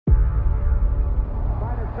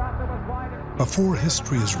Before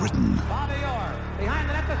history is written,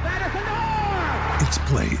 it's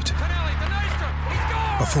played.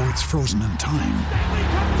 Before it's frozen in time,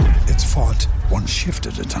 it's fought one shift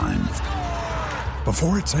at a time.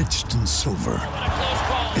 Before it's etched in silver,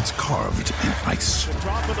 it's carved in ice.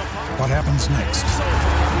 What happens next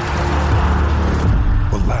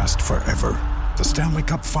will last forever. The Stanley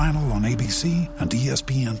Cup Final on ABC and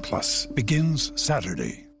ESPN Plus begins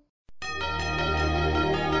Saturday.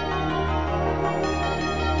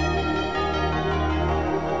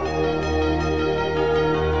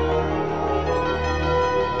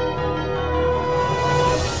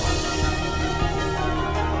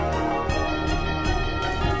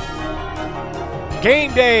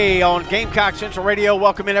 Game day on Gamecock Central Radio.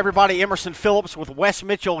 Welcome in, everybody. Emerson Phillips with Wes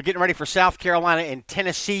Mitchell getting ready for South Carolina and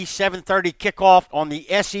Tennessee. 7:30 kickoff on the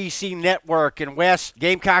SEC Network. And Wes,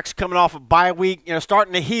 Gamecocks coming off a bye week,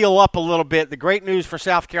 starting to heal up a little bit. The great news for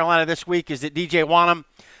South Carolina this week is that DJ Wonnum,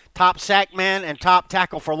 top sack man and top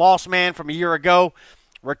tackle for loss man from a year ago,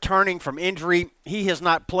 returning from injury. He has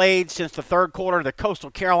not played since the third quarter of the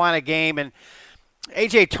Coastal Carolina game. And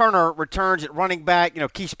A.J. Turner returns at running back,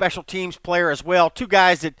 key special teams player as well. Two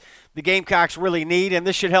guys that the Gamecocks really need, and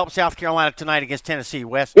this should help South Carolina tonight against Tennessee,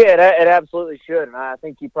 Wes. Yeah, it absolutely should. And I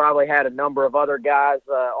think you probably had a number of other guys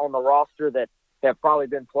on the roster that have probably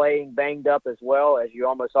been playing banged up as well, as you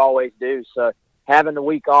almost always do. So having the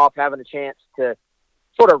week off, having a chance to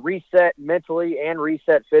sort of reset mentally and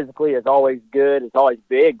reset physically is always good. It's always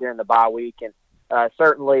big during the bye week. And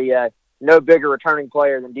certainly no bigger returning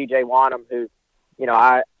player than DJ Wonnum, who,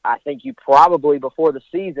 I think you probably before the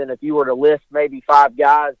season, if you were to list maybe 5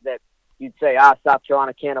 guys that you'd say, South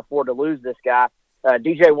Carolina can't afford to lose this guy,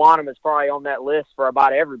 DJ Wonnum is probably on that list for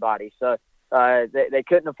about everybody. So they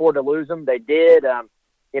couldn't afford to lose him. They did.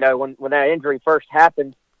 When that injury first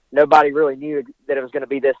happened, nobody really knew that it was going to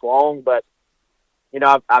be this long. But,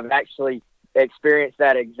 I've actually experienced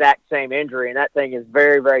that exact same injury, and that thing is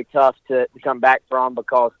very, very tough to come back from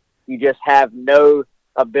because you just have no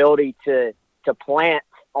ability to plant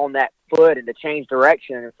on that foot and to change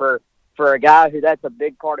direction. And for a guy who that's a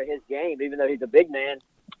big part of his game, even though he's a big man,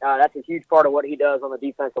 that's a huge part of what he does on the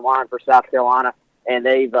defensive line for South Carolina. And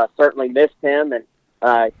they've certainly missed him,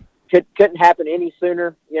 and couldn't happen any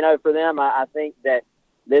sooner, for them. I think that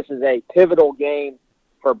this is a pivotal game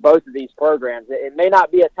for both of these programs. It may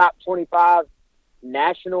not be a top 25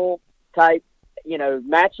 national type,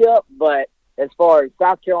 matchup, but as far as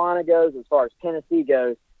South Carolina goes, as far as Tennessee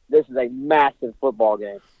goes, this is a massive football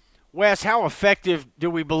game. Wes, how effective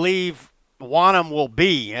do we believe Wonnum will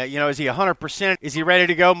be? Is he 100%? Is he ready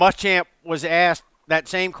to go? Muschamp was asked that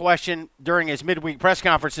same question during his midweek press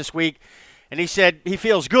conference this week, and he said he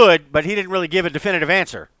feels good, but he didn't really give a definitive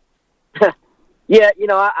answer. Yeah,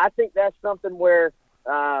 I think that's something where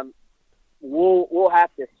we'll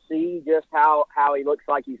have to see just how he looks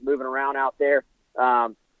like he's moving around out there.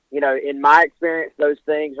 In my experience, those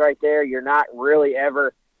things right there, you're not really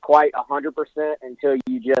ever quite 100% until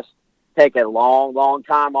you just take a long, long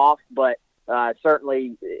time off. But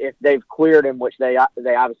certainly if they've cleared him, which they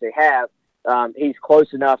obviously have, he's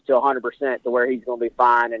close enough to 100% to where he's going to be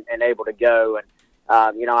fine and able to go. And,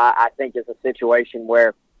 I think it's a situation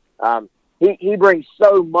where he brings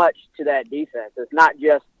so much to that defense. It's not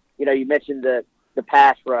just, you mentioned the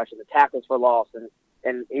pass rush and the tackles for loss,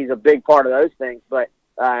 and he's a big part of those things. But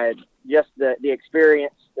just the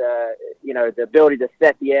experience, the ability to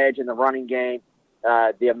set the edge in the running game,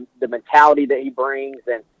 the mentality that he brings,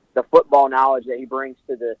 and the football knowledge that he brings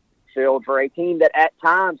to the field for a team that at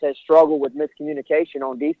times has struggled with miscommunication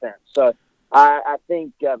on defense. So I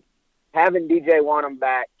think having DJ Wonnum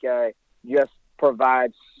back just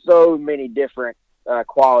provides so many different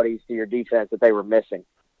qualities to your defense that they were missing.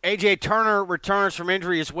 A.J. Turner returns from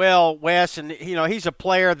injury as well, Wes, and he's a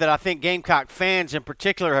player that I think Gamecock fans in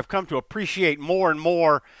particular have come to appreciate more and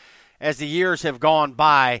more as the years have gone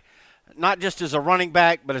by, not just as a running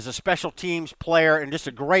back, but as a special teams player and just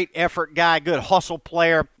a great effort guy, good hustle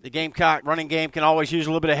player. The Gamecock running game can always use a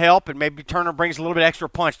little bit of help, and maybe Turner brings a little bit extra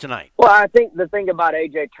punch tonight. Well, I think the thing about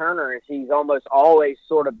A.J. Turner is he's almost always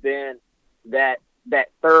sort of been that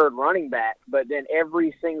third running back, but then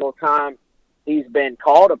every single time he's been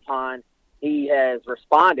called upon, he has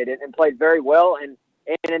responded and played very well. And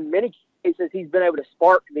in many cases, he's been able to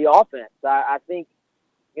spark the offense. I think,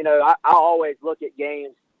 I always look at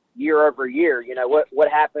games year over year.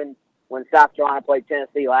 What happened when South Carolina played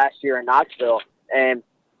Tennessee last year in Knoxville. And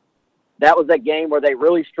that was a game where they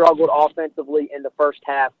really struggled offensively in the first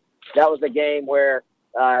half. That was a game where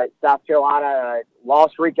South Carolina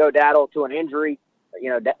lost Rico Dowdle to an injury.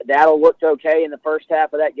 Dowdle looked okay in the first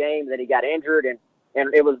half of that game. Then he got injured, and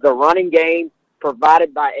And it was the running game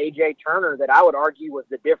provided by A.J. Turner that I would argue was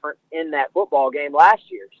the difference in that football game last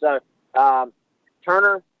year. So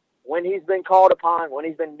Turner, when he's been called upon, when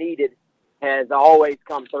he's been needed, has always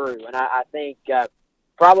come through. And I think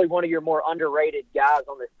probably one of your more underrated guys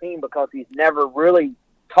on this team, because he's never really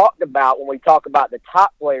talked about when we talk about the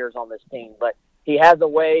top players on this team. But he has a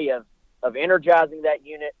way of energizing that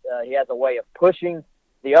unit. He has a way of pushing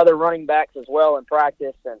the other running backs as well in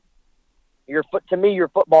practice. And to me, your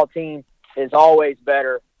football team is always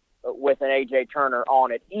better with an A.J. Turner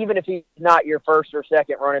on it. Even if he's not your first or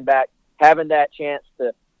second running back, having that chance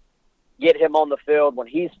to get him on the field when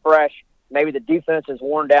he's fresh, maybe the defense is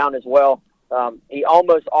worn down as well. He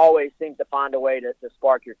almost always seems to find a way to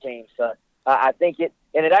spark your team. So I think it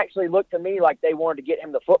actually looked to me like they wanted to get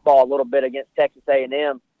him the football a little bit against Texas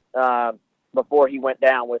A&M before he went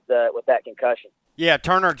down with that concussion. Yeah,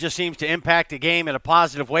 Turner just seems to impact the game in a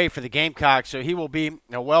positive way for the Gamecocks, so he will be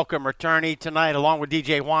a welcome returnee tonight along with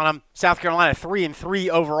DJ Wonnum. South Carolina 3-3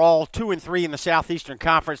 overall, 2-3 in the Southeastern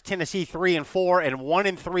Conference, Tennessee 3-4 and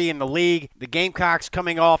 1-3 in the league. The Gamecocks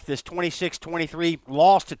coming off this 26-23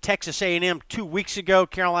 loss to Texas A&M 2 weeks ago.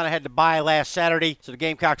 Carolina had to bye last Saturday, so the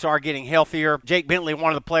Gamecocks are getting healthier. Jake Bentley,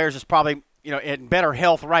 one of the players, is probably in better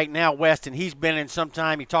health right now, West, and he's been in some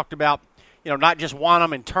time. He talked about not just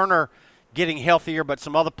Wonnum and Turner getting healthier, but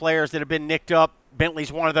some other players that have been nicked up.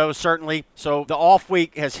 Bentley's one of those, certainly. So the off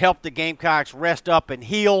week has helped the Gamecocks rest up and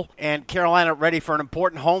heal, and Carolina ready for an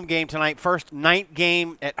important home game tonight. First night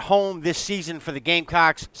game at home this season for the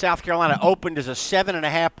Gamecocks. South Carolina opened as a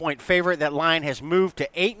 7.5-point favorite. That line has moved to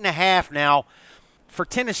 8.5 now. For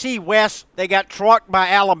Tennessee, West, they got trucked by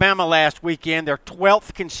Alabama last weekend, their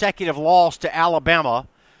 12th consecutive loss to Alabama.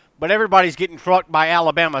 But everybody's getting trucked by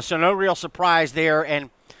Alabama, so no real surprise there. And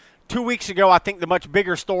 2 weeks ago, I think the much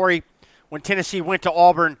bigger story when Tennessee went to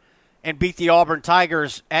Auburn and beat the Auburn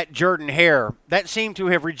Tigers at Jordan-Hare. That seemed to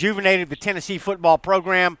have rejuvenated the Tennessee football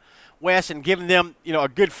program, Wes, and given them a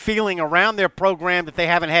good feeling around their program that they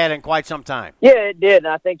haven't had in quite some time. Yeah, it did. And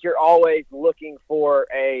I think you're always looking for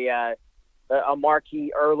a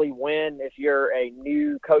marquee early win if you're a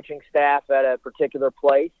new coaching staff at a particular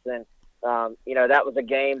place. And, that was a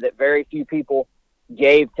game that very few people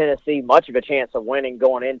gave Tennessee much of a chance of winning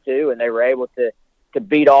going into, and they were able to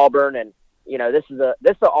beat Auburn. And, this is a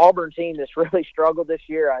Auburn team that's really struggled this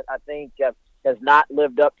year. I think has not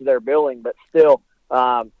lived up to their billing, but still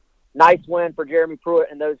nice win for Jeremy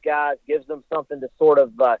Pruitt and those guys. Gives them something to sort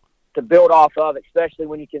of to build off of, especially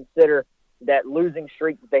when you consider that losing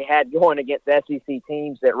streak that they had going against SEC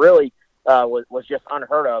teams that really was just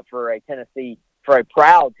unheard of for a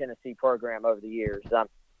proud Tennessee program over the years.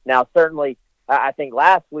 Now, certainly, I think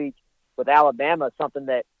last week with Alabama, something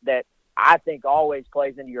that I think always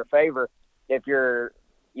plays into your favor if you're,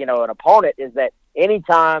 an opponent, is that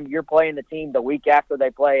anytime you're playing the team the week after they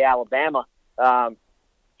play Alabama,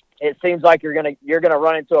 it seems like you're gonna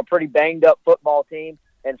run into a pretty banged up football team,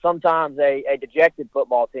 and sometimes a dejected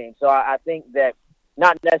football team. So I think that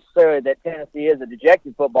not necessarily that Tennessee is a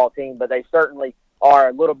dejected football team, but they certainly are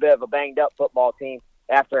a little bit of a banged up football team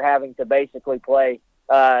after having to basically play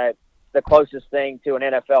the closest thing to an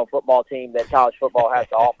NFL football team that college football has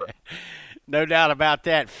to offer. No doubt about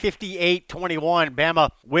that. 58-21, Bama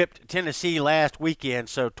whipped Tennessee last weekend.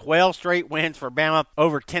 So 12 straight wins for Bama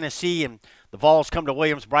over Tennessee, and the Vols come to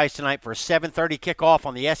Williams-Brice tonight for a 7:30 kickoff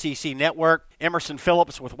on the SEC Network. Emerson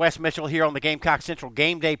Phillips with Wes Mitchell here on the Gamecock Central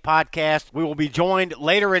Game Day podcast. We will be joined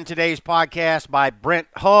later in today's podcast by Brent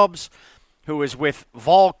Hubbs, who is with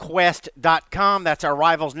VolQuest.com. That's our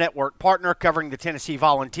Rivals Network partner covering the Tennessee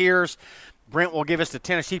Volunteers. Brent will give us the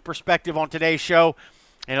Tennessee perspective on today's show,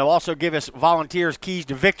 and he'll also give us Volunteers' keys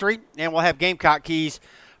to victory, and we'll have Gamecock keys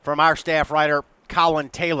from our staff writer, Colin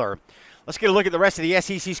Taylor. Let's get a look at the rest of the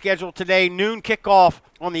SEC schedule today. Noon kickoff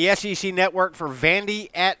on the SEC Network for Vandy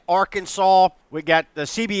at Arkansas. We got the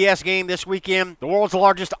CBS game this weekend, the world's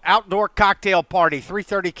largest outdoor cocktail party.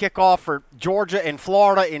 3:30 kickoff for Georgia and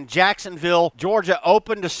Florida in Jacksonville. Georgia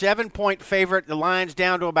opened a 7-point favorite. The line's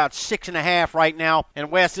down to about 6.5 right now.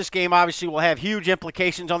 And Wes, this game obviously will have huge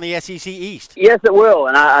implications on the SEC East. Yes, it will.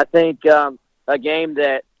 And I think a game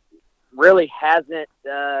that really hasn't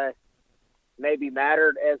maybe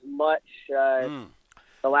mattered as much the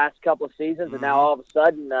last couple of seasons, and now all of a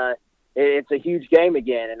sudden it's a huge game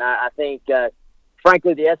again. And I think,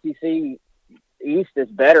 frankly, the SEC East is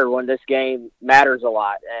better when this game matters a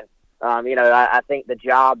lot. And I think the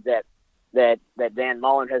job that Dan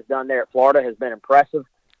Mullen has done there at Florida has been impressive.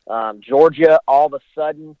 Georgia, all of a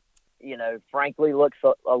sudden, frankly, looks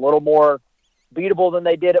a little more beatable than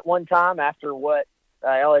they did at one time after what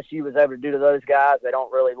LSU was able to do to those guys. They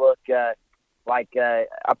don't really look like a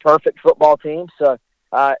perfect football team. So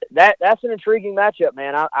that's an intriguing matchup,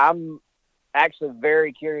 man. I'm actually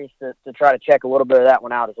very curious to try to check a little bit of that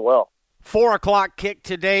one out as well. 4 o'clock kick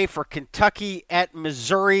today for Kentucky at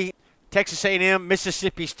Missouri. Texas A&M,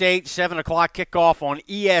 Mississippi State, 7 o'clock kickoff on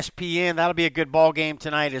ESPN. That'll be a good ball game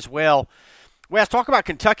tonight as well. Wes, talk about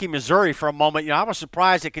Kentucky, Missouri for a moment. I was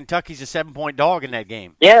surprised that Kentucky's a 7-point dog in that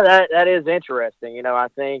game. Yeah, that is interesting. I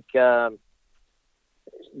think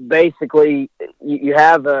basically you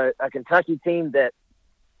have a Kentucky team that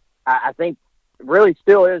I think really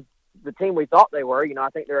still is the team we thought they were. I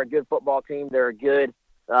think they're a good football team. They're a good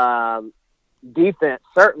defense,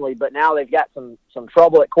 certainly, but now they've got some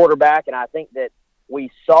trouble at quarterback, and I think that we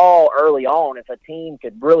saw early on if a team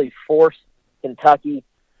could really force Kentucky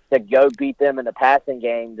to go beat them in the passing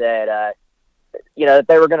game that that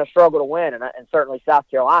they were going to struggle to win. And certainly South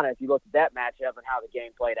Carolina, if you look at that matchup and how the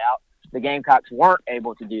game played out, the Gamecocks weren't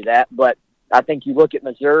able to do that. But I think you look at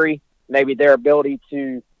Missouri, maybe their ability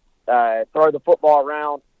to throw the football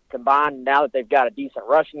around, combined now that they've got a decent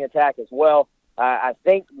rushing attack as well. I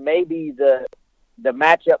think maybe the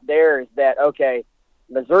matchup there is that, okay,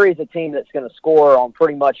 Missouri's a team that's going to score on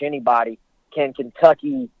pretty much anybody. Can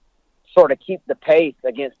Kentucky sort of keep the pace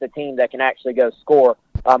against the team that can actually go score?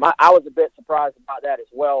 I was a bit surprised about that as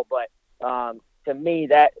well, but to me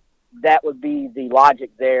that would be the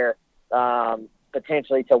logic there,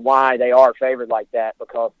 potentially to why they are favored like that,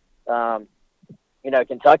 because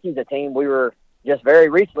Kentucky's a team we were just very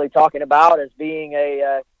recently talking about as being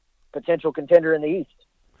a potential contender in the East.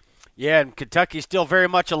 Yeah, and Kentucky's still very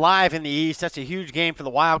much alive in the East. That's a huge game for the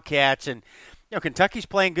Wildcats. And, Kentucky's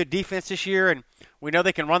playing good defense this year, and we know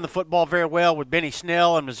they can run the football very well with Benny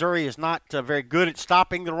Snell, and Missouri is not very good at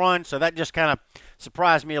stopping the run, so that just kind of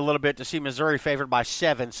surprised me a little bit to see Missouri favored by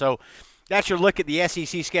 7. So that's your look at the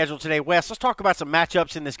SEC schedule today. Wes, let's talk about some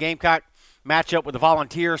matchups in this Gamecock matchup with the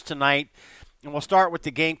Volunteers tonight, and we'll start with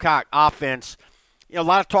the Gamecock offense. A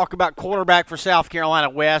lot of talk about quarterback for South Carolina,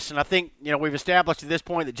 West, and I think, we've established at this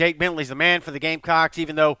point that Jake Bentley's the man for the Gamecocks,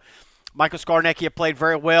 even though Michael Scarnecchia played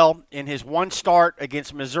very well in his one start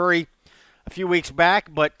against Missouri a few weeks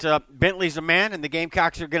back, but Bentley's the man, and the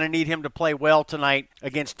Gamecocks are going to need him to play well tonight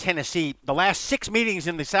against Tennessee. The last 6 meetings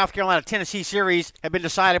in the South Carolina-Tennessee series have been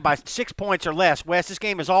decided by 6 points or less. Wes, this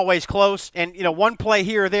game is always close, and, one play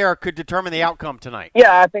here or there could determine the outcome tonight.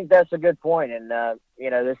 Yeah, I think that's a good point, and,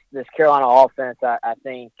 this Carolina offense, I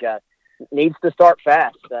think, needs to start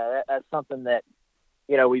fast. That's something that,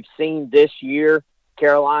 we've seen this year.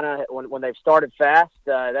 Carolina, when they've started fast,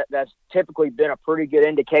 that's typically been a pretty good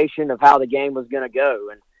indication of how the game was going to go.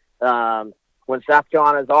 And when South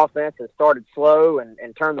Carolina's offense has started slow and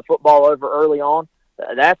turned the football over early on,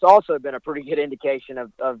 that's also been a pretty good indication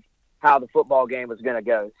of how the football game was going to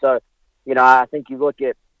go. So, I think you look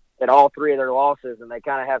at all three of their losses, and they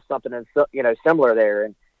kind of have something similar there.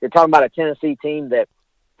 And you're talking about a Tennessee team that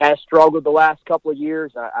has struggled the last couple of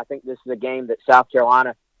years. I think this is a game that South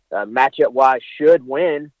Carolina, matchup-wise, should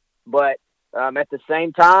win. But at the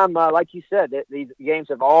same time, like you said, these games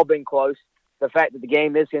have all been close. The fact that the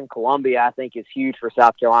game is in Columbia, I think, is huge for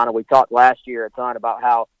South Carolina. We talked last year a ton about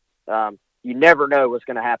how you never know what's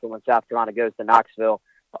going to happen when South Carolina goes to Knoxville.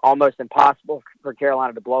 Almost impossible for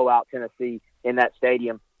Carolina to blow out Tennessee in that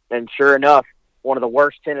stadium. And sure enough, one of the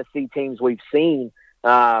worst Tennessee teams we've seen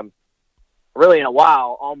really in a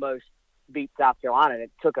while almost beat South Carolina. And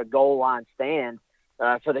it took a goal line stand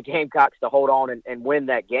for the Gamecocks to hold on and win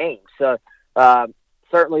that game. So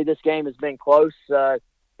certainly this game has been close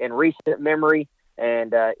in recent memory.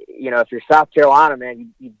 And, if you're South Carolina,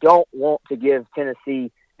 man, you don't want to give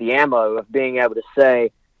Tennessee the ammo of being able to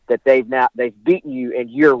say that they've beaten you in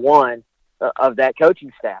year one of that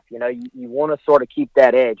coaching staff. You want to sort of keep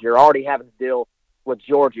that edge. You're already having to deal with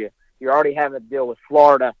Georgia. You're already having to deal with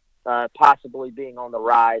Florida possibly being on the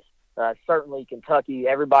rise. Certainly Kentucky,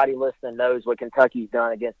 everybody listening knows what Kentucky's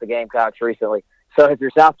done against the Gamecocks recently. So if you're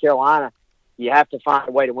South Carolina, you have to find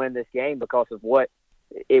a way to win this game because of what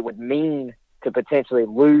it would mean to potentially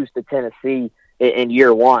lose to Tennessee in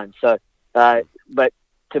year one. So, but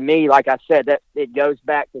to me, like I said, that it goes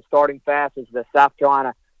back to starting fast as the South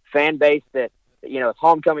Carolina fan base that, it's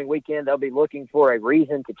homecoming weekend. They'll be looking for a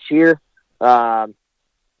reason to cheer.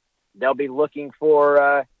 They'll be looking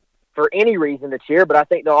for any reason to cheer, but I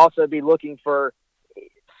think they'll also be looking for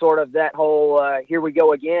sort of that whole here we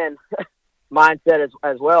go again mindset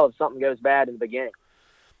as well if something goes bad in the beginning.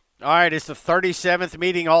 All right, it's the 37th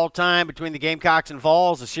meeting all-time between the Gamecocks and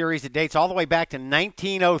Vols, a series that dates all the way back to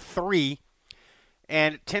 1903,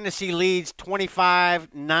 and Tennessee leads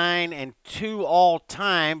 25-9-2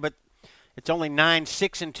 all-time, but It's only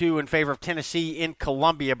 9-6-2 in favor of Tennessee in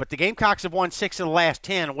Columbia. But the Gamecocks have won 6 of the last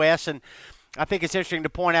 10, Wes, and I think it's interesting to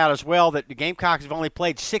point out as well that the Gamecocks have only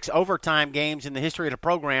played 6 overtime games in the history of the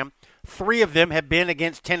program. 3 of them have been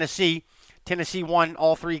against Tennessee. Tennessee won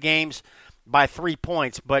all 3 games by 3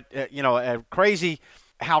 points. But, crazy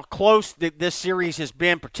how close this series has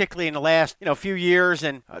been, particularly in the last few years.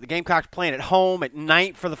 And the Gamecocks playing at home at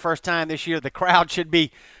night for the first time this year. The crowd should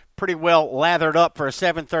be pretty well lathered up for a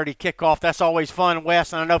 7:30 kickoff. That's always fun,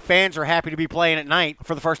 Wes, and I know fans are happy to be playing at night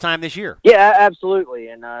for the first time this year. Yeah, absolutely.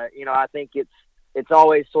 And, I think it's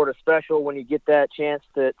always sort of special when you get that chance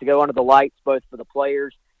to go under the lights, both for the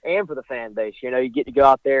players and for the fan base. You get to go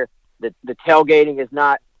out there. The tailgating is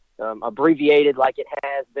not abbreviated like it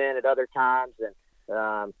has been at other times.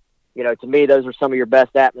 And, to me, those are some of your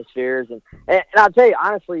best atmospheres. And I'll tell you,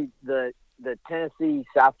 honestly, the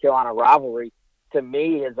Tennessee-South Carolina rivalry, to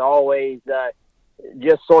me, has always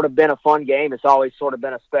just sort of been a fun game. It's always sort of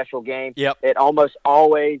been a special game. Yep. It almost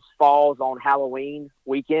always falls on Halloween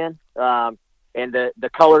weekend, and the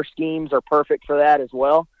color schemes are perfect for that as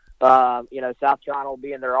well. South Carolina will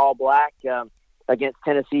be in their all-black against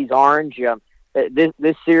Tennessee's orange.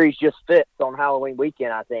 This series just fits on Halloween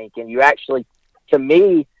weekend, I think, and you actually, to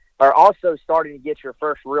me, are also starting to get your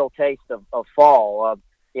first real taste of fall.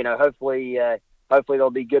 Hopefully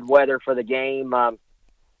there'll be good weather for the game, but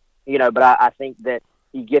I think that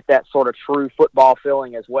you get that sort of true football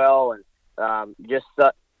feeling as well, and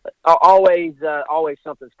always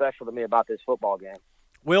something special to me about this football game.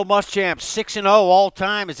 Will Muschamp, 6-0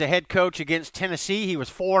 all-time as a head coach against Tennessee. He was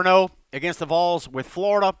 4-0 against the Vols with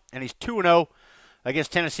Florida, and he's 2-0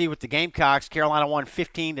 against Tennessee with the Gamecocks. Carolina won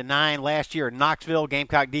 15-9 last year in Knoxville.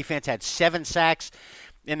 Gamecock defense had 7 sacks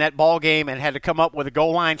in that ball game and had to come up with a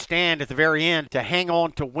goal line stand at the very end to hang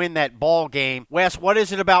on to win that ball game. Wes, what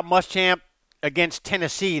is it about Muschamp against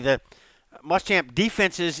Tennessee? The Muschamp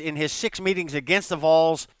defenses in his 6 meetings against the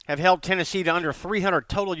Vols have held Tennessee to under 300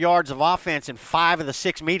 total yards of offense in 5 of the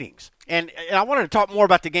 6 meetings. And I wanted to talk more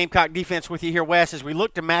about the Gamecock defense with you here, Wes, as we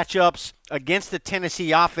look to matchups against the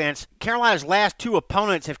Tennessee offense. Carolina's last 2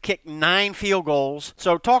 opponents have kicked 9 field goals.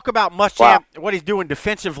 So talk about Muschamp, what he's doing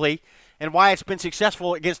defensively, and why it's been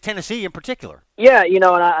successful against Tennessee in particular. Yeah, and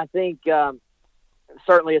I think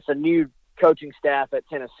certainly it's a new coaching staff at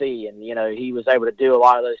Tennessee, and, he was able to do a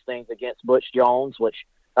lot of those things against Butch Jones, which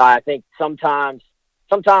I think sometimes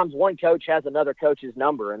one coach has another coach's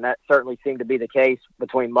number, and that certainly seemed to be the case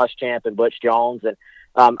between Muschamp and Butch Jones. And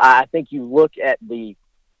I think you look at the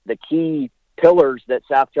key pillars that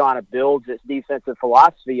South Carolina builds its defensive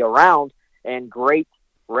philosophy around, and great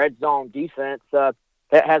red zone defense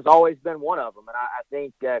has always been one of them. And I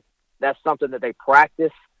think that's something that they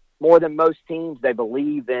practice more than most teams. They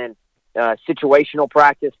believe in situational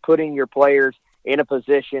practice, putting your players in a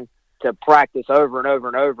position to practice over and over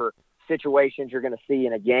and over situations you're going to see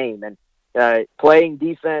in a game. And playing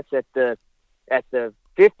defense at the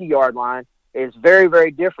 50-yard line is very,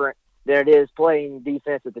 very different than it is playing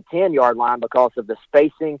defense at the 10-yard line because of the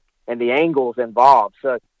spacing and the angles involved.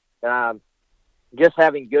 So just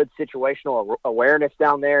having good situational awareness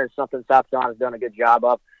down there is something South Carolina's done a good job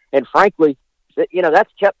of. And frankly,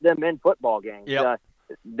 that's kept them in football games. Yep.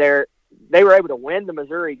 They were able to win the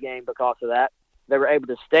Missouri game because of that. They were able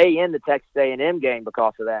to stay in the Texas A&M game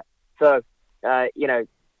because of that. So,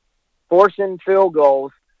 forcing field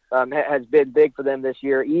goals has been big for them this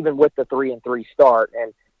year, even with the 3-3 start.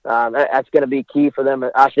 And that's going to be key for them,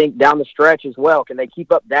 I think, down the stretch as well. Can they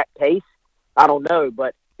keep up that pace? I don't know.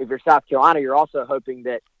 But if you're South Carolina, you're also hoping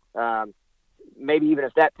that maybe even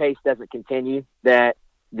if that pace doesn't continue, that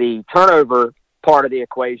the turnover part of the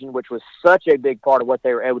equation, which was such a big part of what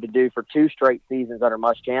they were able to do for 2 straight seasons under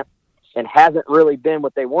Muschamp and hasn't really been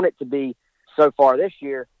what they want it to be so far this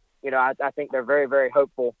year, I think they're very, very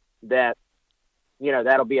hopeful that,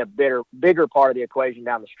 that'll be a bigger part of the equation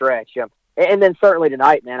down the stretch. And then certainly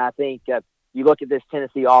tonight, man, I think you look at this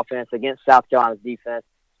Tennessee offense against South Carolina's defense.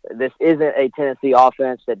 This isn't a Tennessee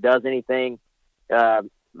offense that does anything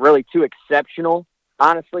really too exceptional.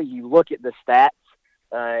 Honestly, you look at the stats,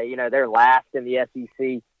 they're last in the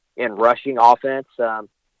SEC in rushing offense. And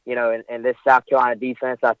this South Carolina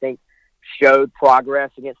defense, I think, showed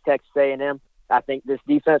progress against Texas A&M. I think this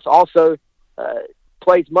defense also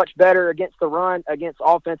plays much better against the run, against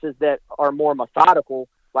offenses that are more methodical,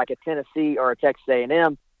 like a Tennessee or a Texas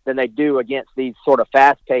A&M, than they do against these sort of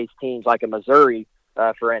fast-paced teams like a Missouri,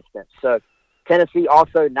 for instance. So Tennessee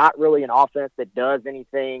also not really an offense that does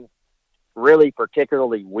anything really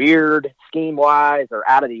particularly weird scheme-wise or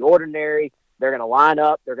out of the ordinary. They're going to line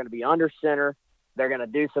up. They're going to be under center. They're going to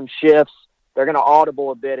do some shifts. They're going to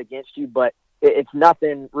audible a bit against you, but it's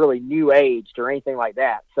nothing really new aged or anything like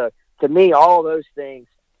that. So to me, all those things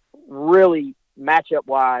really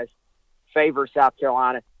matchup-wise favor South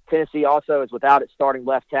Carolina. Tennessee also is without its starting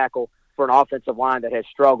left tackle for an offensive line that has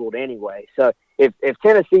struggled anyway. So if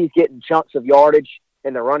Tennessee's getting chunks of yardage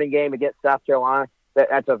in the running game against South Carolina,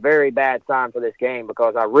 that's a very bad sign for this game,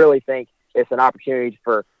 because I really think it's an opportunity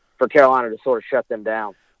for Carolina to sort of shut them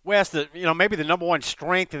down. Wes, maybe the number one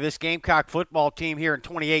strength of this Gamecock football team here in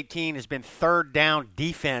 2018 has been third down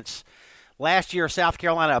defense. Last year, South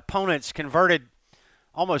Carolina opponents converted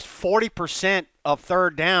almost 40% of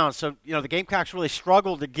third down. So, the Gamecocks really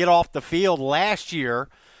struggled to get off the field last year.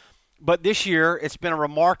 But this year, it's been a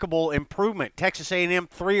remarkable improvement. Texas A&M,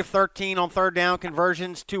 3 of 13 on third down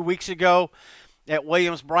conversions 2 weeks ago at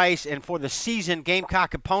Williams-Brice. And for the season,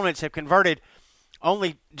 Gamecock opponents have converted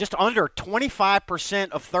only just under 25%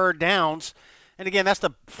 of third downs. And again, that's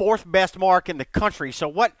the fourth best mark in the country. So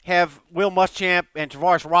what have Will Muschamp and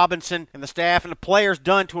Travaris Robinson and the staff and the players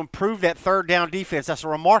done to improve that third down defense? That's a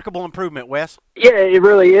remarkable improvement, Wes. Yeah, it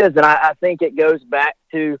really is. And I think it goes back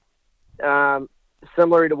to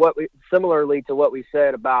similarly to what we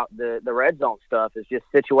said about the red zone stuff, is just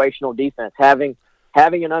situational defense, having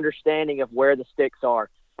an understanding of where the sticks are.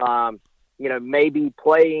 Maybe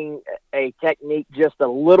playing a technique just a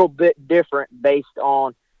little bit different based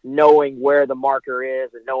on knowing where the marker is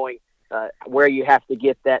and knowing where you have to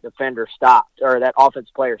get that defender stopped, or that offense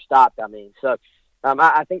player stopped, So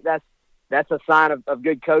I think that's a sign of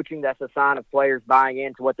good coaching. That's a sign of players buying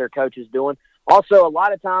into what their coach is doing. Also, a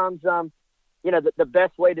lot of times, the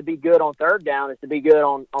best way to be good on third down is to be good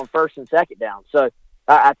on first and second down. So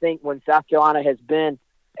I think when South Carolina has been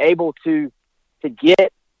able to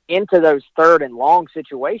get into those third and long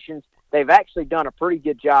situations, they've actually done a pretty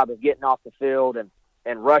good job of getting off the field and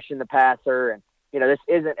rushing the passer. And, this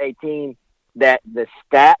isn't a team that the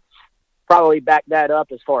stats probably back that up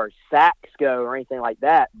as far as sacks go or anything like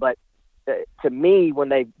that. But to me, when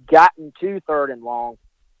they've gotten to third and long,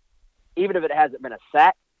 even if it hasn't been a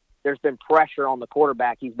sack, there's been pressure on the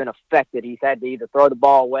quarterback. He's been affected. He's had to either throw the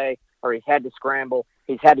ball away or he's had to scramble.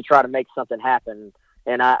 He's had to try to make something happen.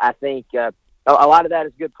 And I think a lot of that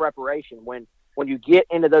is good preparation. When you get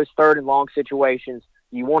into those third and long situations,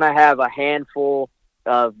 you want to have a handful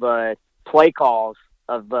of play calls,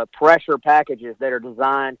 of pressure packages that are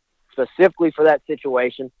designed specifically for that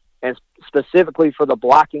situation and specifically for the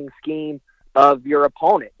blocking scheme of your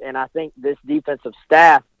opponent. And I think this defensive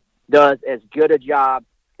staff does as good a job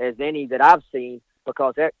as any that I've seen,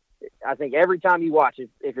 because I think every time you watch it,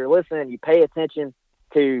 if you're listening, you pay attention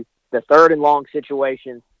to the third and long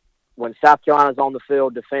situations. When South Carolina's on the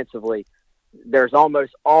field defensively, there's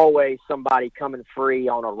almost always somebody coming free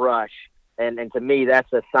on a rush. And to me,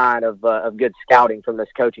 that's a sign of good scouting from this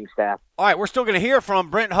coaching staff. All right, we're still going to hear from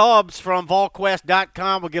Brent Hubbs from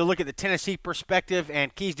VolQuest.com. We'll get a look at the Tennessee perspective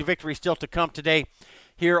and keys to victory still to come today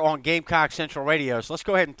here on Gamecock Central Radio. So let's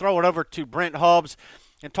go ahead and throw it over to Brent Hubbs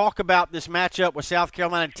and talk about this matchup with South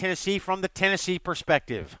Carolina and Tennessee from the Tennessee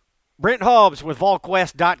perspective. Brent Hubbs with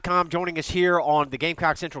VolQuest.com joining us here on the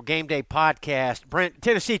Gamecock Central Game Day podcast. Brent,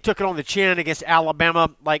 Tennessee took it on the chin against Alabama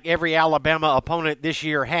like every Alabama opponent this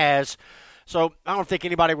year has. So I don't think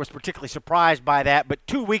anybody was particularly surprised by that. But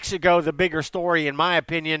 2 weeks ago, the bigger story, in my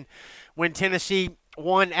opinion, when Tennessee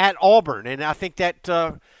won at Auburn. And I think that,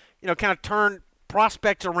 kind of turned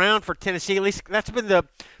prospects around for Tennessee. At least that's been the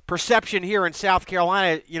perception here in South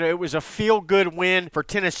Carolina. It was a feel-good win for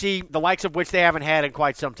Tennessee, the likes of which they haven't had in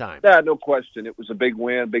quite some time. Yeah, no question. It was a big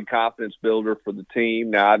win, big confidence builder for the team.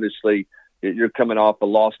 Now, obviously, you're coming off a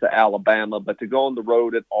loss to Alabama, but to go on the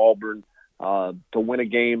road at Auburn, to win a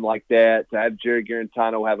game like that, to have Jerry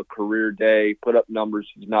Garantano have a career day, put up numbers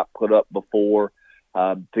he's not put up before,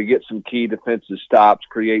 to get some key defensive stops,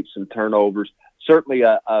 create some turnovers, certainly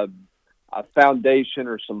a foundation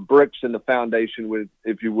or some bricks in the foundation, with,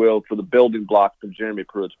 if you will, for the building blocks of Jeremy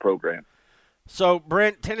Pruitt's program. So,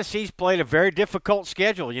 Brent, Tennessee's played a very difficult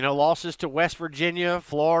schedule. Losses to West Virginia,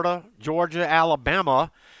 Florida, Georgia, Alabama,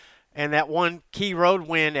 and that one key road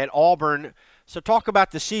win at Auburn. So talk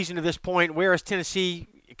about the season to this point. Where is Tennessee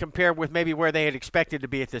compared with maybe where they had expected to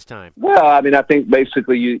be at this time? Well, I mean, I think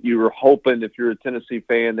basically you were hoping, if you're a Tennessee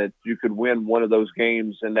fan, that you could win one of those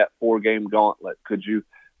games in that 4-game gauntlet. Could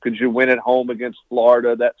you win at home against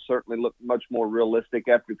Florida? That certainly looked much more realistic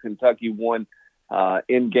after Kentucky won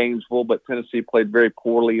in Gainesville, but Tennessee played very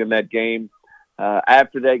poorly in that game.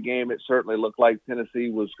 After that game, it certainly looked like Tennessee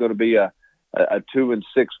was going to be a 2-6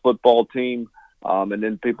 football team. And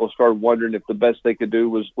then people started wondering if the best they could do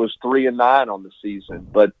was 3-9 on the season.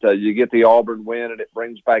 But you get the Auburn win, and it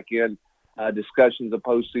brings back in discussions of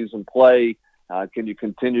postseason play. Can you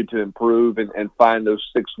continue to improve and find those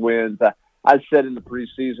 6 wins? I said in the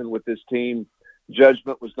preseason with this team,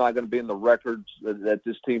 judgment was not going to be in the records that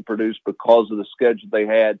this team produced because of the schedule they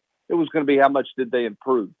had. It was going to be how much did they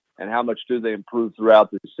improve and how much do they improve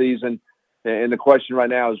throughout the season. And the question right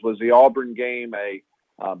now is, was the Auburn game a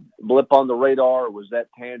blip on the radar, or was that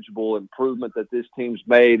tangible improvement that this team's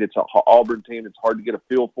made? It's an Auburn team it's hard to get a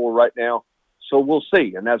feel for right now. So we'll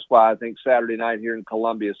see. And that's why I think Saturday night here in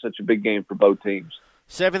Columbia is such a big game for both teams.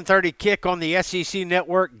 7:30 kick on the SEC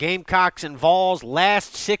Network. Gamecocks and Vols,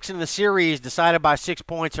 last 6 in the series decided by 6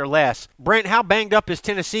 points or less. Brent, how banged up is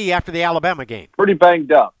Tennessee after the Alabama game? Pretty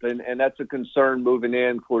banged up, and that's a concern moving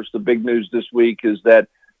in. Of course, the big news this week is that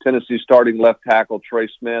Tennessee starting left tackle Trey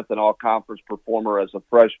Smith, an all-conference performer as a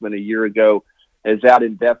freshman a year ago, is out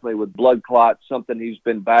indefinitely with blood clots, something he's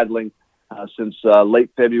been battling since late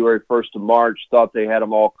February, 1st of March. Thought they had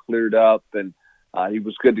him all cleared up, and he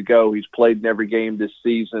was good to go. He's played in every game this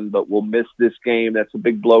season, but will miss this game. That's a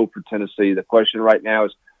big blow for Tennessee. The question right now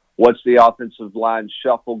is, what's the offensive line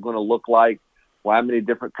shuffle going to look like? Well, how many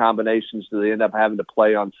different combinations do they end up having to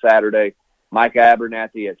play on Saturday? Mike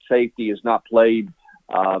Abernathy at safety has not played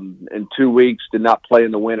in 2 weeks, did not play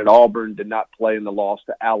in the win at Auburn, did not play in the loss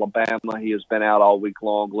to Alabama. He has been out all week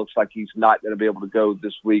long. Looks like he's not going to be able to go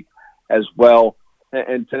this week as well.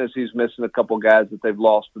 And Tennessee's missing a couple guys that they've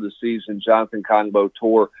lost for the season. Jonathan Kongbo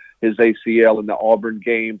tore his ACL in the Auburn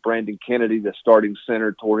game. Brandon Kennedy, the starting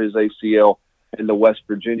center, tore his ACL in the West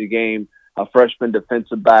Virginia game. A freshman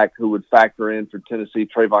defensive back who would factor in for Tennessee,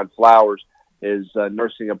 Trayvon Flowers, is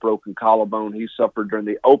nursing a broken collarbone. He suffered during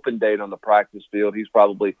the open date on the practice field. He's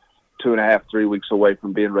probably 2.5, 3 weeks away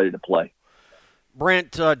from being ready to play.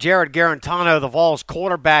 Brent, Jared Garantano, the Vols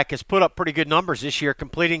quarterback, has put up pretty good numbers this year,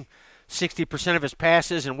 completing 60% of his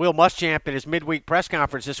passes, and Will Muschamp in his midweek press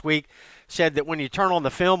conference this week said that when you turn on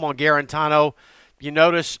the film on Garantano, you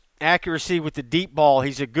notice accuracy with the deep ball.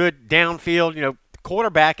 He's a good downfield,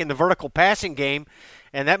 quarterback in the vertical passing game,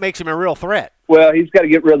 and that makes him a real threat. Well, he's got to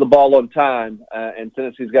get rid of the ball on time, and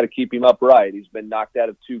Tennessee's got to keep him upright. He's been knocked out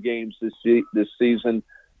of 2 games this season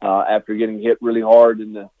after getting hit really hard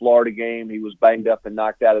in the Florida game. He was banged up and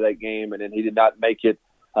knocked out of that game, and then he did not make it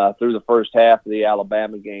through the first half of the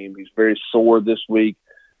Alabama game. He's very sore this week,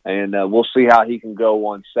 and we'll see how he can go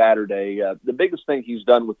on Saturday. The biggest thing he's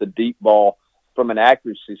done with the deep ball from an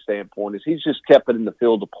accuracy standpoint is he's just kept it in the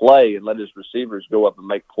field to play and let his receivers go up and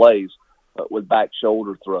make plays with back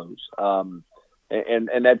shoulder throws.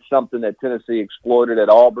 And that's something that Tennessee exploited at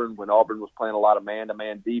Auburn when Auburn was playing a lot of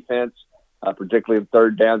man-to-man defense, particularly in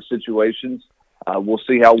third down situations. We'll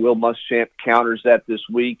see how Will Muschamp counters that this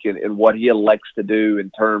week and what he elects to do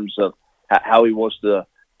in terms of how he wants to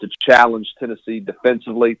challenge Tennessee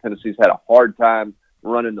defensively. Tennessee's had a hard time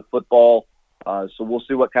running the football, so we'll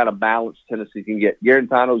see what kind of balance Tennessee can get.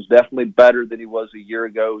 Garantano's definitely better than he was a year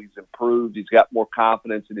ago. He's improved. He's got more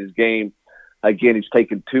confidence in his game. Again, he's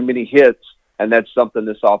taken too many hits, and that's something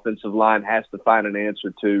this offensive line has to find an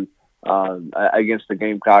answer to against the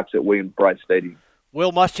Gamecocks at Williams-Brice Stadium.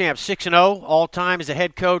 Will Muschamp 6-0 all-time as a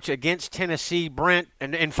head coach against Tennessee. Brent,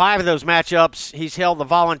 and in 5 of those matchups, he's held the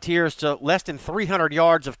Volunteers to less than 300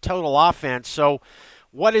 yards of total offense. So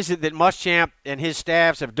what is it that Muschamp and his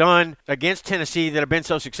staffs have done against Tennessee that have been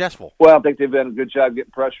so successful? Well, I think they've done a good job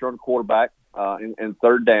getting pressure on the quarterback in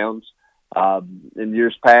third downs. In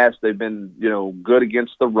years past, they've been, good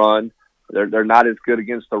against the run. They're not as good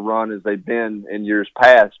against the run as they've been in years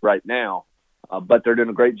past right now. But they're doing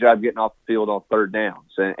a great job getting off the field on third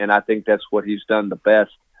downs. And I think that's what he's done the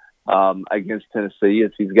best against Tennessee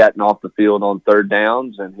is he's gotten off the field on third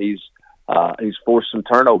downs, and he's forced some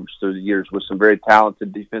turnovers through the years with some very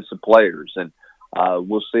talented defensive players. And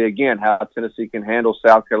we'll see again how Tennessee can handle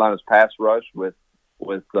South Carolina's pass rush with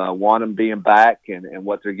Wanham being back and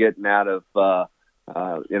what they're getting out of the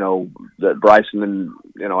Bryson and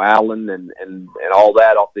Allen and all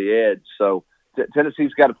that off the edge. So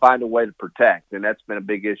Tennessee's got to find a way to protect, and that's been a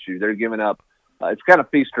big issue. They're giving up. It's kind of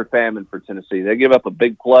feast or famine for Tennessee. They give up a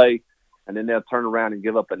big play, and then they'll turn around and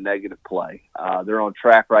give up a negative play. They're on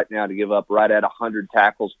track right now to give up right at 100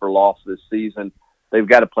 tackles for loss this season. They've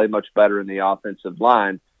got to play much better in the offensive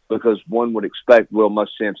line because one would expect Will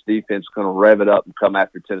Muschamp's defense going to rev it up and come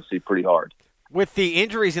after Tennessee pretty hard. With the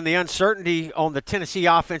injuries and the uncertainty on the Tennessee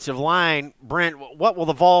offensive line, Brent, what will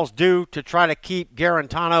the Vols do to try to keep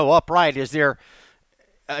Garantano upright? Is there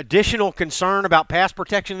additional concern about pass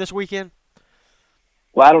protection this weekend?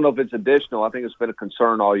 Well, I don't know if it's additional. I think it's been a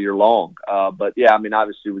concern all year long. But, yeah,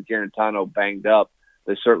 obviously with Garantano banged up,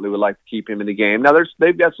 they certainly would like to keep him in the game. Now,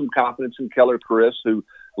 they've got some confidence in Keller Chris, who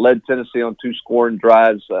led Tennessee on 2 scoring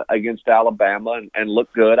drives against Alabama and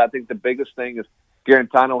looked good. I think the biggest thing is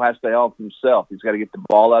Garantano has to help himself. He's got to get the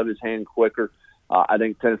ball out of his hand quicker. I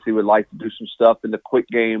think Tennessee would like to do some stuff in the quick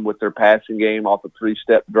game with their passing game off a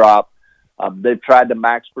 3-step drop. They've tried to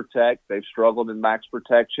max protect. They've struggled in max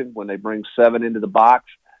protection. When they bring 7 into the box,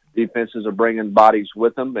 defenses are bringing bodies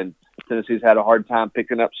with them, and Tennessee's had a hard time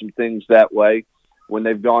picking up some things that way. When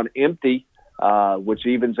they've gone empty, which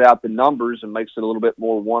evens out the numbers and makes it a little bit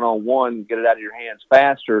more one-on-one, get it out of your hands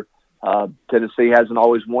faster, Tennessee hasn't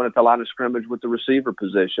always won at the line of scrimmage with the receiver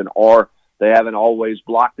position, or they haven't always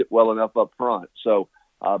blocked it well enough up front. So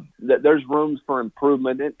there's rooms for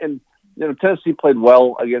improvement. And you know, Tennessee played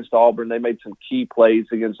well against Auburn. They made some key plays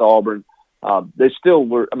against Auburn. They still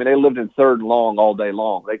were, I mean, they lived in 3rd and long all day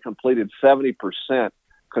long. They completed 70%,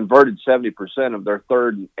 converted 70% of their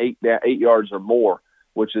 3rd and 8 yards or more,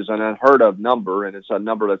 which is an unheard of number, and it's a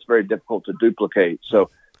number that's very difficult to duplicate. So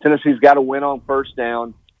Tennessee's got to win on 1st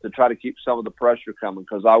down to try to keep some of the pressure coming,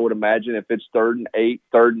 because I would imagine if it's 3rd and 8,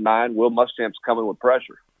 3rd and 9, Will Muschamp's coming with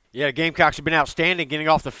pressure. Yeah, the Gamecocks have been outstanding getting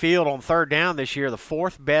off the field on 3rd down this year, the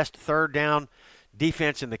 4th best 3rd down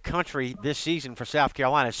defense in the country this season for South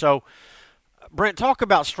Carolina. So, Brent, talk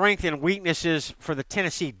about strength and weaknesses for the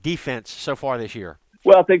Tennessee defense so far this year.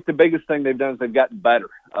 Well, I think the biggest thing they've done is they've gotten better.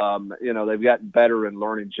 They've gotten better in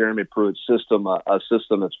learning Jeremy Pruitt's system, a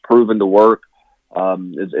system that's proven to work.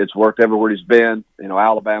 It's worked everywhere he's been,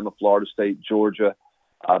 Alabama, Florida State, Georgia.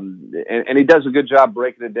 And he does a good job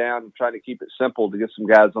breaking it down and trying to keep it simple to get some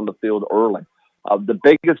guys on the field early. The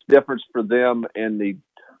biggest difference for them in the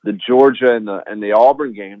Georgia and the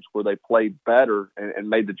Auburn games, where they played better and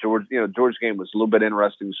made the Georgia game was a little bit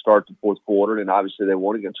interesting to start the 4th quarter, and obviously they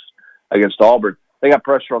won against Auburn. They got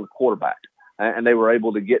pressure on the quarterback, and they were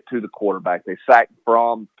able to get to the quarterback. They sacked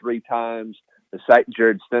Fromm 3 times. They sacked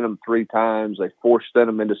Jared Stidham 3 times. They forced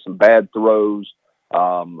Stidham into some bad throws,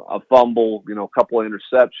 a fumble, a couple of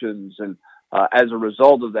interceptions. And as a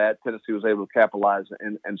result of that, Tennessee was able to capitalize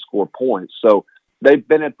and score points. So they've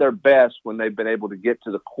been at their best when they've been able to get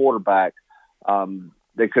to the quarterback.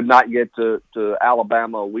 They could not get to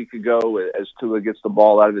Alabama a week ago as Tua gets the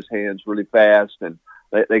ball out of his hands really fast, and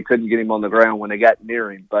they couldn't get him on the ground when they got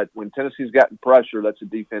near him. But when Tennessee's gotten pressure, that's a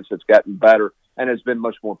defense that's gotten better and has been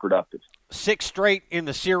much more productive. 6 straight in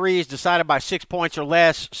the series, decided by 6 points or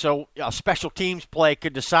less, so special teams play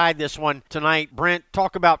could decide this one tonight. Brent,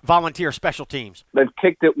 talk about Volunteer special teams. They've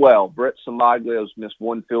kicked it well. Brett Samaglio's missed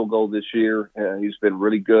 1 field goal this year. He's been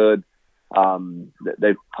really good.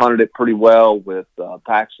 They've punted it pretty well with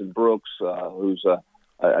Paxton Brooks,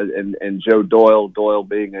 and Joe Doyle. Doyle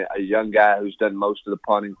being a young guy who's done most of the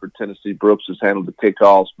punting for Tennessee. Brooks has handled the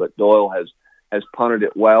kickoffs, but Doyle has punted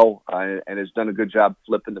it well and has done a good job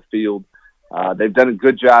flipping the field. They've done a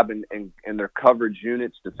good job in their coverage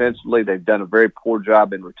units defensively. They've done a very poor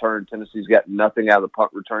job in return. Tennessee's got nothing out of the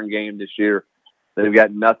punt return game this year. They've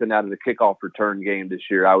got nothing out of the kickoff return game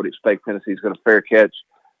this year. I would expect Tennessee's going to fair catch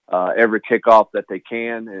every kickoff that they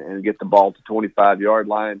can and get the ball to 25-yard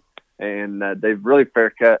line. And they've really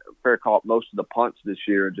fair caught most of the punts this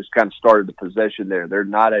year and just kind of started the possession there. They're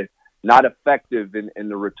not effective in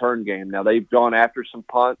the return game. Now, they've gone after some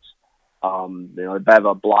punts. They have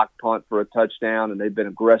a block punt for a touchdown, and they've been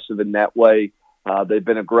aggressive in that way. They've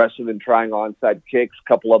been aggressive in trying onside kicks. A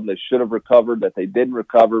couple of them they should have recovered that they didn't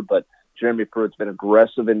recover, but Jeremy Pruitt's been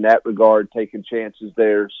aggressive in that regard, taking chances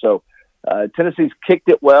there. So Tennessee's kicked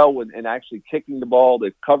it well and actually kicking the ball.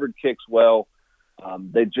 They've covered kicks well.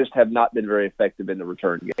 They just have not been very effective in the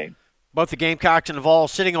return game. Both the Gamecocks and the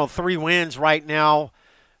Vols sitting on 3 wins right now,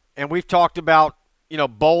 and we've talked about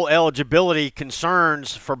bowl eligibility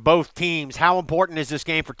concerns for both teams. How important is this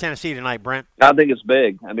game for Tennessee tonight, Brent? I think it's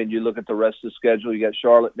big. I mean, you look at the rest of the schedule. You got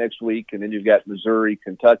Charlotte next week, and then you've got Missouri,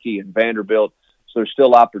 Kentucky, and Vanderbilt. So there's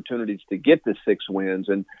still opportunities to get to 6 wins.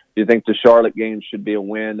 And you think the Charlotte game should be a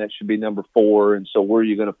win. That should be number 4. And so where are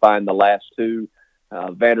you going to find the last 2?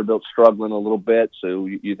 Vanderbilt's struggling a little bit, so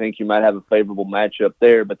you think you might have a favorable matchup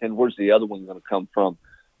there. But then where's the other one going to come from?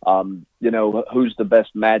 Who's the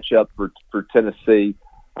best matchup for Tennessee?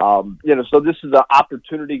 So this is an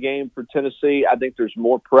opportunity game for Tennessee. I think there's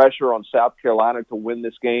more pressure on South Carolina to win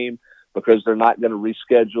this game because they're not going to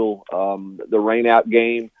reschedule the rainout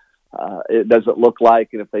game. It doesn't look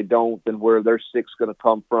like, and if they don't, then where their 6 going to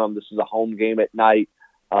come from? This is a home game at night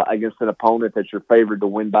against an opponent that you're favored to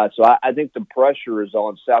win by. So I think the pressure is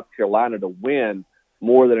on South Carolina to win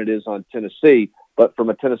more than it is on Tennessee. But from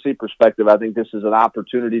a Tennessee perspective, I think this is an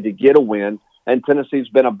opportunity to get a win. And Tennessee's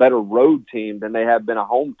been a better road team than they have been a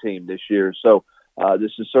home team this year. So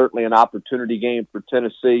This is certainly an opportunity game for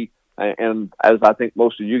Tennessee. And as I think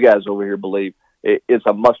most of you guys over here believe, it's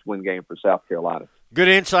a must-win game for South Carolina. Good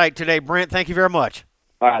insight today, Brent. Thank you very much.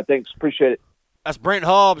 All right, thanks. Appreciate it. That's Brent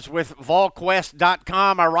Hubbs with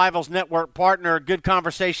VolQuest.com, our Rivals Network partner. Good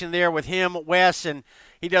conversation there with him, Wes, and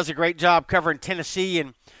he does a great job covering Tennessee.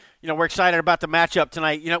 And, we're excited about the matchup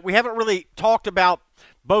tonight. We haven't really talked about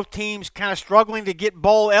both teams kind of struggling to get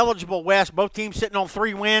bowl eligible, Wes. Both teams sitting on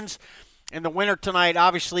 3 wins. And the winner tonight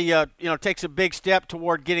obviously, takes a big step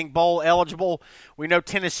toward getting bowl eligible. We know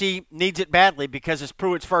Tennessee needs it badly because it's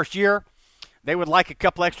Pruitt's first year. They would like a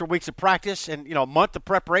couple extra weeks of practice and, a month of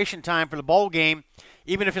preparation time for the bowl game,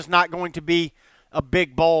 even if it's not going to be a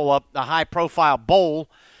big bowl, a high-profile bowl.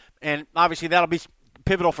 And obviously that'll be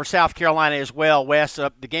pivotal for South Carolina as well, Wes.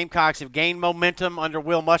 The Gamecocks have gained momentum under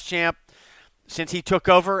Will Muschamp since he took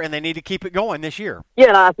over, and they need to keep it going this year. Yeah,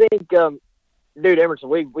 and I think, dude, Emerson,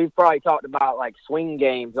 we've probably talked about, swing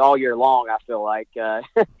games all year long, I feel like.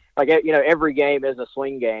 Every game is a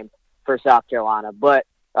swing game for South Carolina. But,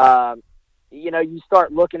 you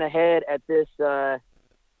start looking ahead at this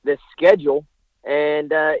schedule,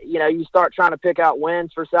 and you start trying to pick out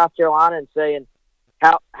wins for South Carolina and saying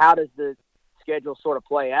how does the schedule sort of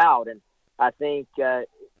play out. And I think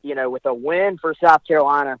with a win for South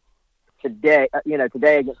Carolina today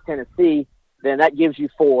against Tennessee, then that gives you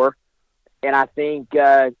 4, and I think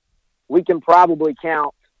we can probably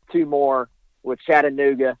count 2 more with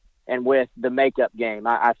Chattanooga and with the makeup game.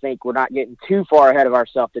 I think we're not getting too far ahead of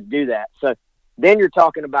ourselves to do that. So then you're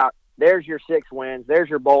talking about there's your 6 wins, there's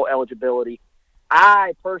your bowl eligibility.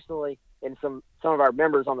 I personally, and some of our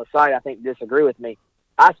members on the site, I think, disagree with me.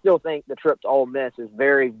 I still think the trip to Ole Miss is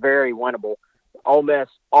very, very winnable. Ole Miss,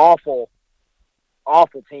 awful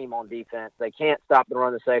team on defense. They can't stop the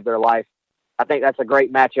run to save their life. I think that's a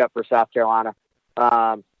great matchup for South Carolina.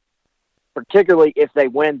 Particularly if they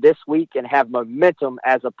win this week and have momentum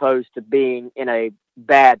as opposed to being in a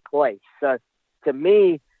bad place. So to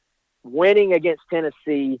me, winning against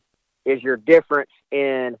Tennessee is your difference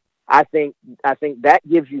in, I think that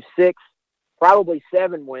gives you 6, probably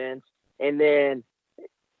 7 wins. And then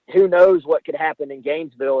who knows what could happen in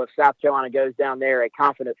Gainesville if South Carolina goes down there a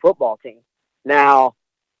confident football team. Now,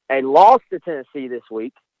 a loss to Tennessee this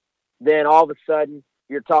week, then all of a sudden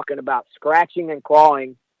you're talking about scratching and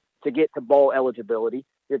clawing to get to bowl eligibility.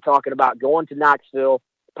 You're talking about going to Knoxville,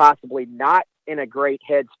 possibly not in a great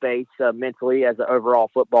headspace mentally as an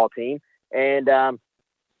overall football team. And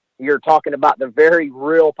you're talking about the very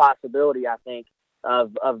real possibility, I think,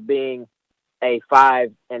 of being a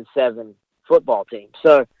 5-7 football team.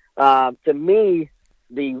 So to me,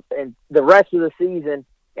 the rest of the season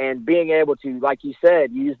and being able to, like you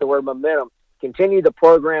said, use the word momentum, continue the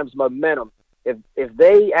program's momentum. If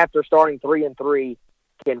they, after starting 3-3,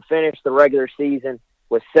 can finish the regular season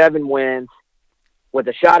with 7 wins, with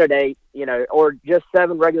a shot at 8, or just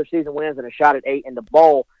 7 regular season wins and a shot at 8 in the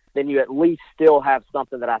bowl, then you at least still have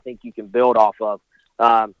something that I think you can build off of.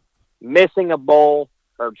 Missing a bowl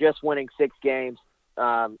or just winning 6 games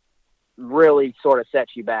really sort of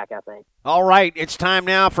sets you back, I think. All right, it's time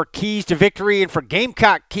now for Keys to Victory, and for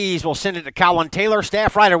Gamecock Keys, we'll send it to Colin Taylor,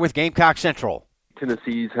 staff writer with Gamecock Central.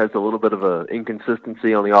 Tennessee's has a little bit of an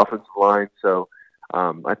inconsistency on the offensive line, so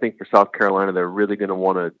I think for South Carolina, they're really going to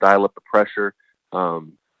want to dial up the pressure,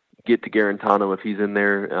 get to Garantano if he's in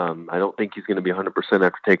there. I don't think he's going to be 100%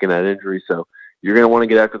 after taking that injury, so you're going to want to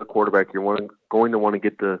get after the quarterback. You're going to want to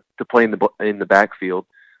get to play in the backfield,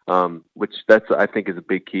 which I think is a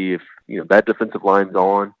big key. If that defensive line's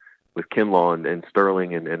on with Kinlaw and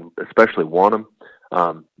Sterling and especially Wanham,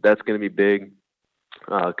 that's going to be big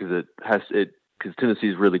because Tennessee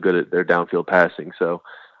is really good at their downfield passing. So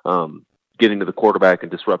getting to the quarterback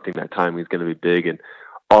and disrupting that timing is going to be big. And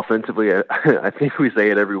offensively, I think we say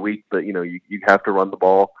it every week, but you have to run the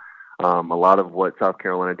ball. A lot of what South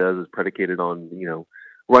Carolina does is predicated on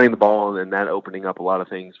running the ball and that opening up a lot of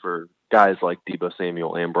things for guys like Deebo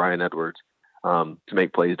Samuel and Brian Edwards to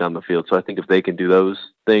make plays down the field. So I think if they can do those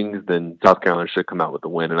things, then South Carolina should come out with the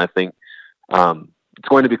win. And I think it's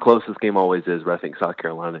going to be close. This game always is, but I think South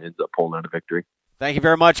Carolina ends up pulling out a victory. Thank you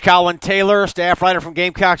very much, Colin Taylor, staff writer from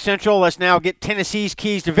Gamecock Central. Let's now get Tennessee's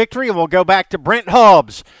keys to victory, and we'll go back to Brent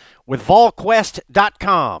Hubbs with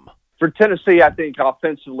VolQuest.com. For Tennessee, I think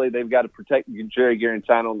offensively they've got to protect Jerry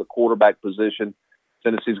Garantano in the quarterback position.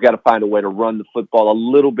 Tennessee's got to find a way to run the football a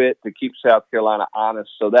little bit to keep South Carolina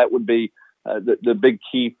honest. So that would be the big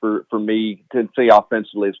key for me to see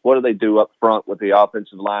offensively is what do they do up front with the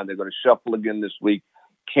offensive line? They're going to shuffle again this week.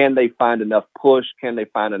 Can they find enough push? Can they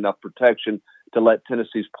find enough protection to let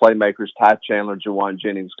Tennessee's playmakers, Ty Chandler, Jawan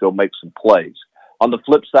Jennings, go make some plays? On the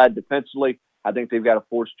flip side, defensively, I think they've got to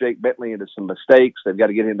force Jake Bentley into some mistakes. They've got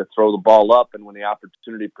to get him to throw the ball up, and when the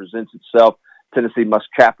opportunity presents itself, Tennessee must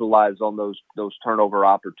capitalize on those turnover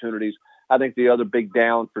opportunities. I think the other big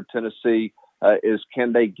down for Tennessee is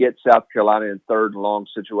can they get South Carolina in third and long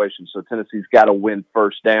situations? So Tennessee's got to win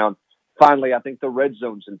first down. Finally, I think the red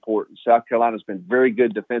zone's important. South Carolina's been very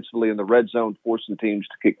good defensively in the red zone, forcing teams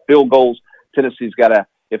to kick field goals. Tennessee's got to,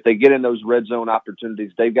 if they get in those red zone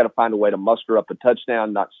opportunities, they've got to find a way to muster up a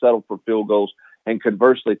touchdown, not settle for field goals. And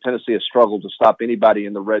conversely, Tennessee has struggled to stop anybody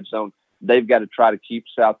in the red zone. They've got to try to keep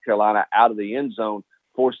South Carolina out of the end zone,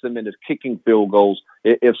 force them into kicking field goals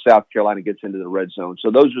if South Carolina gets into the red zone.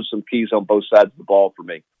 So those are some keys on both sides of the ball for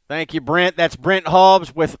me. Thank you, Brent. That's Brent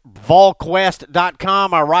Hubbs with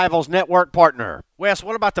VolQuest.com, our Rivals Network partner. Wes,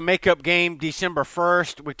 what about the makeup game December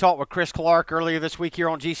 1st? We talked with Chris Clark earlier this week here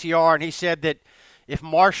on GCR, and he said that if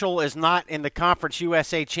Marshall is not in the Conference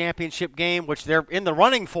USA Championship game, which they're in the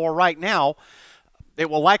running for right now, it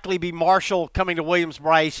will likely be Marshall coming to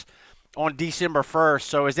Williams-Brice on December 1st.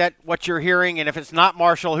 So is that what you're hearing? And if it's not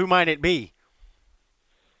Marshall, who might it be?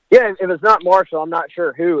 Yeah, if it's not Marshall, I'm not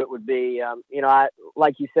sure who it would be.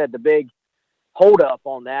 Like you said, the big holdup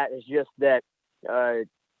on that is just that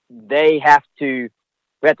we have to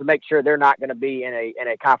make sure they're not going to be in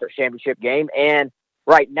a conference championship game. And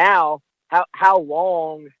right now, how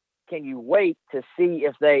long can you wait to see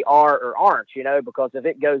if they are or aren't? Because if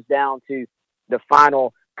it goes down to the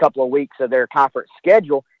final couple of weeks of their conference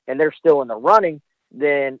schedule and they're still in the running,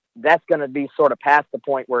 then that's going to be sort of past the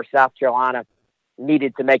point where South Carolina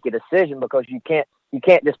needed to make a decision, because you can't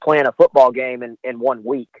just plan a football game in 1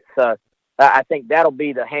 week. So I think that'll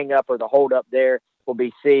be the hang up or the hold up there. We'll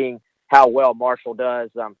be seeing how well Marshall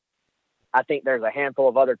does. I think there's a handful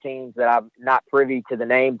of other teams that I'm not privy to the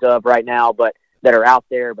names of right now, but that are out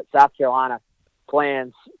there. But South Carolina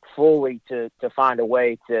plans fully to find a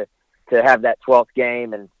way to have that 12th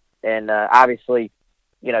game and obviously,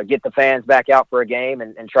 get the fans back out for a game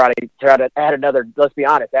and try to add another, let's be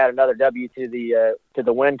honest, add another W to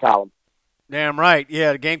the win column. Damn right.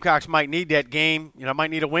 Yeah, the Gamecocks might need that game.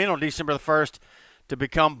 Might need a win on December the 1st to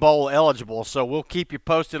become bowl eligible. So we'll keep you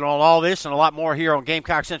posted on all this and a lot more here on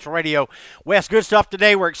Gamecock Central Radio. Wes, good stuff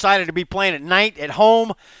today. We're excited to be playing at night at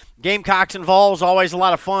home. Gamecocks involved, always a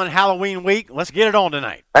lot of fun. Halloween week. Let's get it on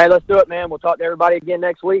tonight. Hey, let's do it, man. We'll talk to everybody again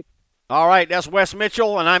next week. All right, that's Wes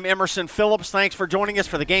Mitchell, and I'm Emerson Phillips. Thanks for joining us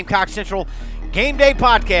for the Gamecock Central Game Day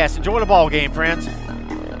Podcast. Enjoy the ball game, friends.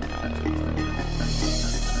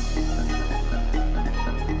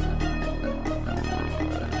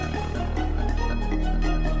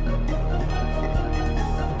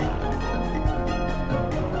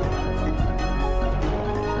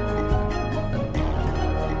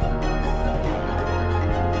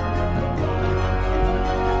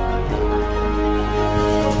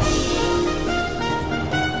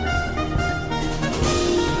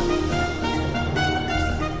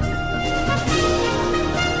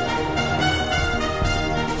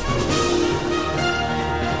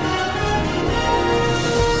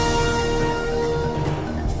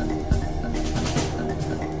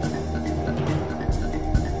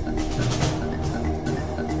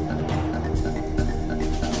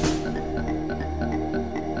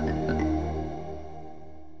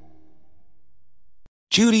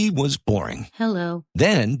 Judy was boring. Hello.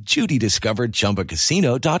 Then Judy discovered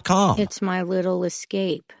ChumbaCasino.com. It's my little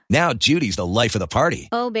escape. Now Judy's the life of the party.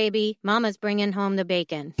 Oh, baby, mama's bringing home the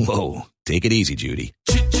bacon. Whoa, take it easy, Judy.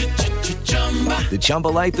 The Chumba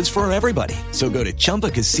life is for everybody. So go to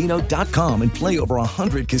ChumbaCasino.com and play over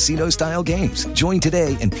 100 casino-style games. Join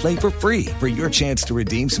today and play for free for your chance to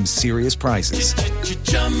redeem some serious prizes.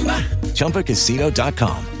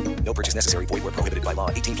 ChumbaCasino.com. No purchase necessary. Void where prohibited by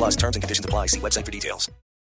law. 18+ terms and conditions apply. See website for details.